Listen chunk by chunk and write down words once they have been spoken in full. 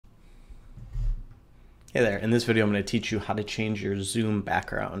Hey there, in this video I'm going to teach you how to change your Zoom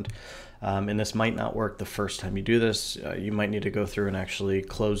background. And this might not work the first time you do this. You might need to go through and actually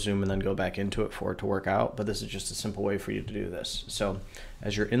close Zoom and then go back into it for it to work out, but this is just a simple way for you to do this. So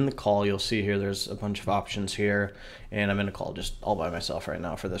as you're in the call, you'll see here there's a bunch of options here, and I'm in a call just all by myself right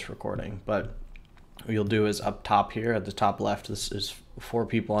now for this recording. But what you'll do is up top here at the top left, this is for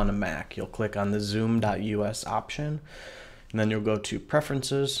people on a Mac. You'll click on the zoom.us option, and then you'll go to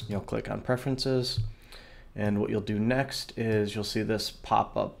Preferences. You'll click on Preferences. And what you'll do next is you'll see this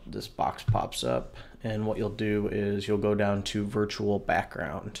pop up, this box pops up, and what you'll do is you'll go down to virtual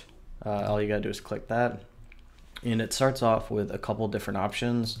background. All you gotta do is click that, and it starts off with a couple different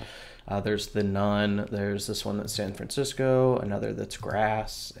options. There's the none, there's this one that's San Francisco, another that's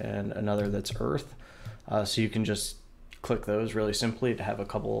grass, and another that's earth. So you can just click those really simply to have a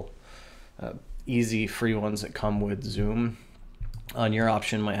couple easy free ones that come with Zoom. On your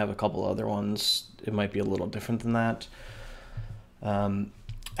option might have a couple other ones. It might be a little different than that.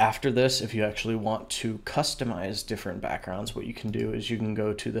 After this, if you actually want to customize different backgrounds, what you can do is you can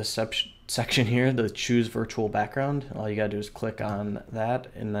go to this section here, the choose virtual background. All you gotta do is click on that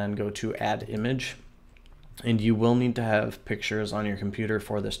and then go to add image. And you will need to have pictures on your computer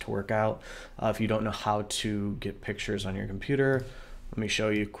for this to work out. If you don't know how to get pictures on your computer, let me show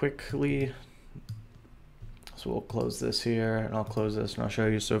you quickly. So we'll close this here, and I'll close this and I'll show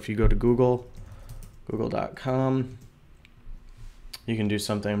you. So if you go to google.com, you can do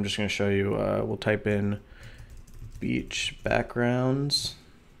something. I'm just going to show you. We'll type in beach backgrounds,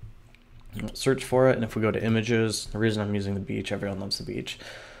 search for it, and if we go to images, the reason I'm using the beach, everyone loves the beach.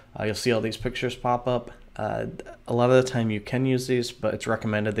 You'll see all these pictures pop up. A lot of the time you can use these, but it's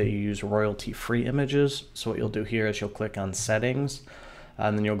recommended that you use royalty-free images. So what you'll do here is you'll click on settings,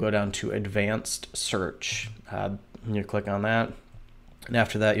 and then you'll go down to advanced search, and you click on that, and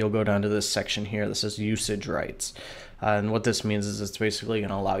after that you'll go down to this section here that says usage rights, and what this means is it's basically going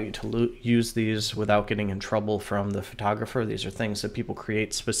to allow you to use these without getting in trouble from the photographer. These are things that people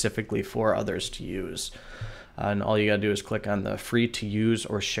create specifically for others to use, and all you gotta do is click on the free to use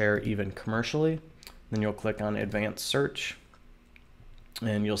or share even commercially. Then you'll click on advanced search,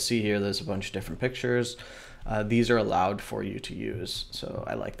 and you'll see here there's a bunch of different pictures. These are allowed for you to use. So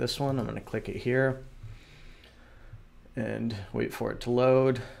I like this one. I'm going to click it here and wait for it to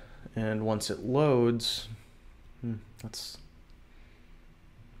load. And once it loads, that's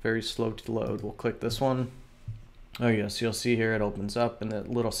very slow to load. We'll click this one. Oh yes, you'll see here it opens up, and the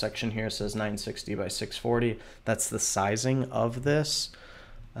little section here says 960 by 640. That's the sizing of this.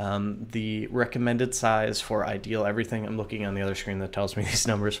 The recommended size for ideal everything, I'm looking on the other screen that tells me these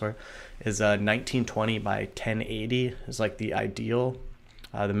numbers for, is 1920 by 1080 is like the ideal.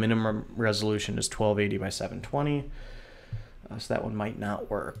 The minimum resolution is 1280 by 720. So that one might not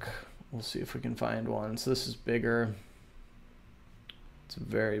work. We'll see if we can find one. So this is bigger. It's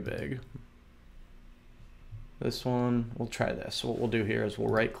very big. This one, we'll try this. So what we'll do here is we'll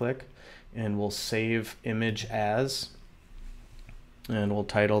right click and we'll save image as, and we'll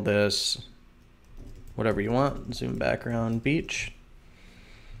title this whatever you want, Zoom background beach,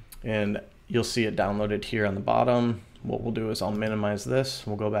 and you'll see it downloaded here on the bottom. What we'll do is I'll minimize this.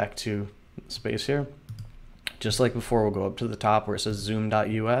 We'll go back to space here. Just like before, we'll go up to the top where it says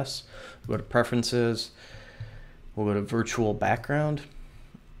zoom.us, we'll go to preferences, we'll go to virtual background,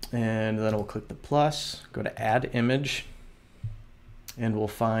 and then we'll click the plus, go to add image, and we'll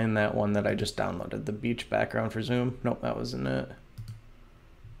find that one that I just downloaded, the beach background for Zoom. Nope, that wasn't it.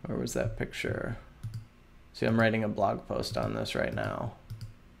 Where was that picture? See, I'm writing a blog post on this right now.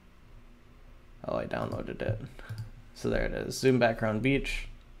 Oh, I downloaded it. So there it is, Zoom background beach.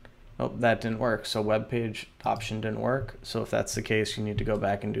 Oh, that didn't work. So web page option didn't work. So if that's the case, you need to go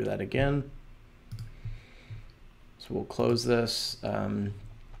back and do that again. So we'll close this.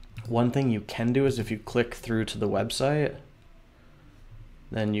 One thing you can do is if you click through to the website,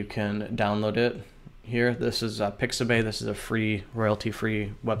 then you can download it. Here, this is Pixabay. This is a free,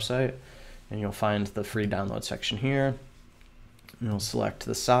 royalty-free website, and you'll find the free download section here. And you'll select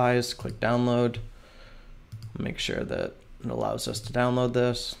the size, click download, make sure that it allows us to download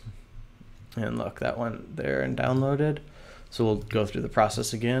this. And look, that went there and downloaded. So we'll go through the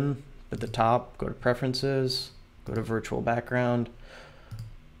process again. At the top, go to preferences, go to virtual background,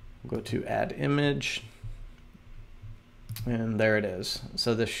 go to add image, and there it is.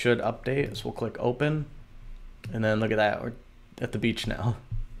 So this should update. So we'll click open, and then look at that, we're at the beach now.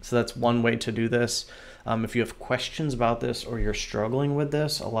 So that's one way to do this. If you have questions about this or you're struggling with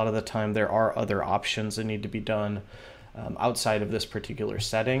this, a lot of the time there are other options that need to be done outside of this particular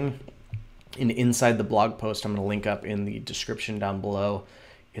setting. And inside the blog post, I'm going to link up in the description down below,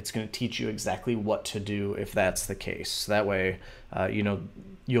 it's going to teach you exactly what to do if that's the case. So that way, you know,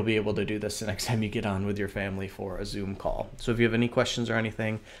 you'll be able to do this the next time you get on with your family for a Zoom call. So if you have any questions or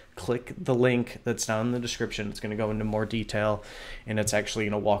anything, click the link that's down in the description. It's going to go into more detail, and it's actually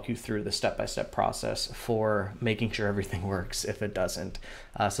going to walk you through the step-by-step process for making sure everything works if it doesn't.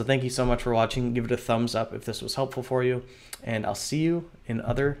 So thank you so much for watching. Give it a thumbs up if this was helpful for you, and I'll see you in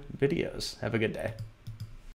other videos. Have a good day.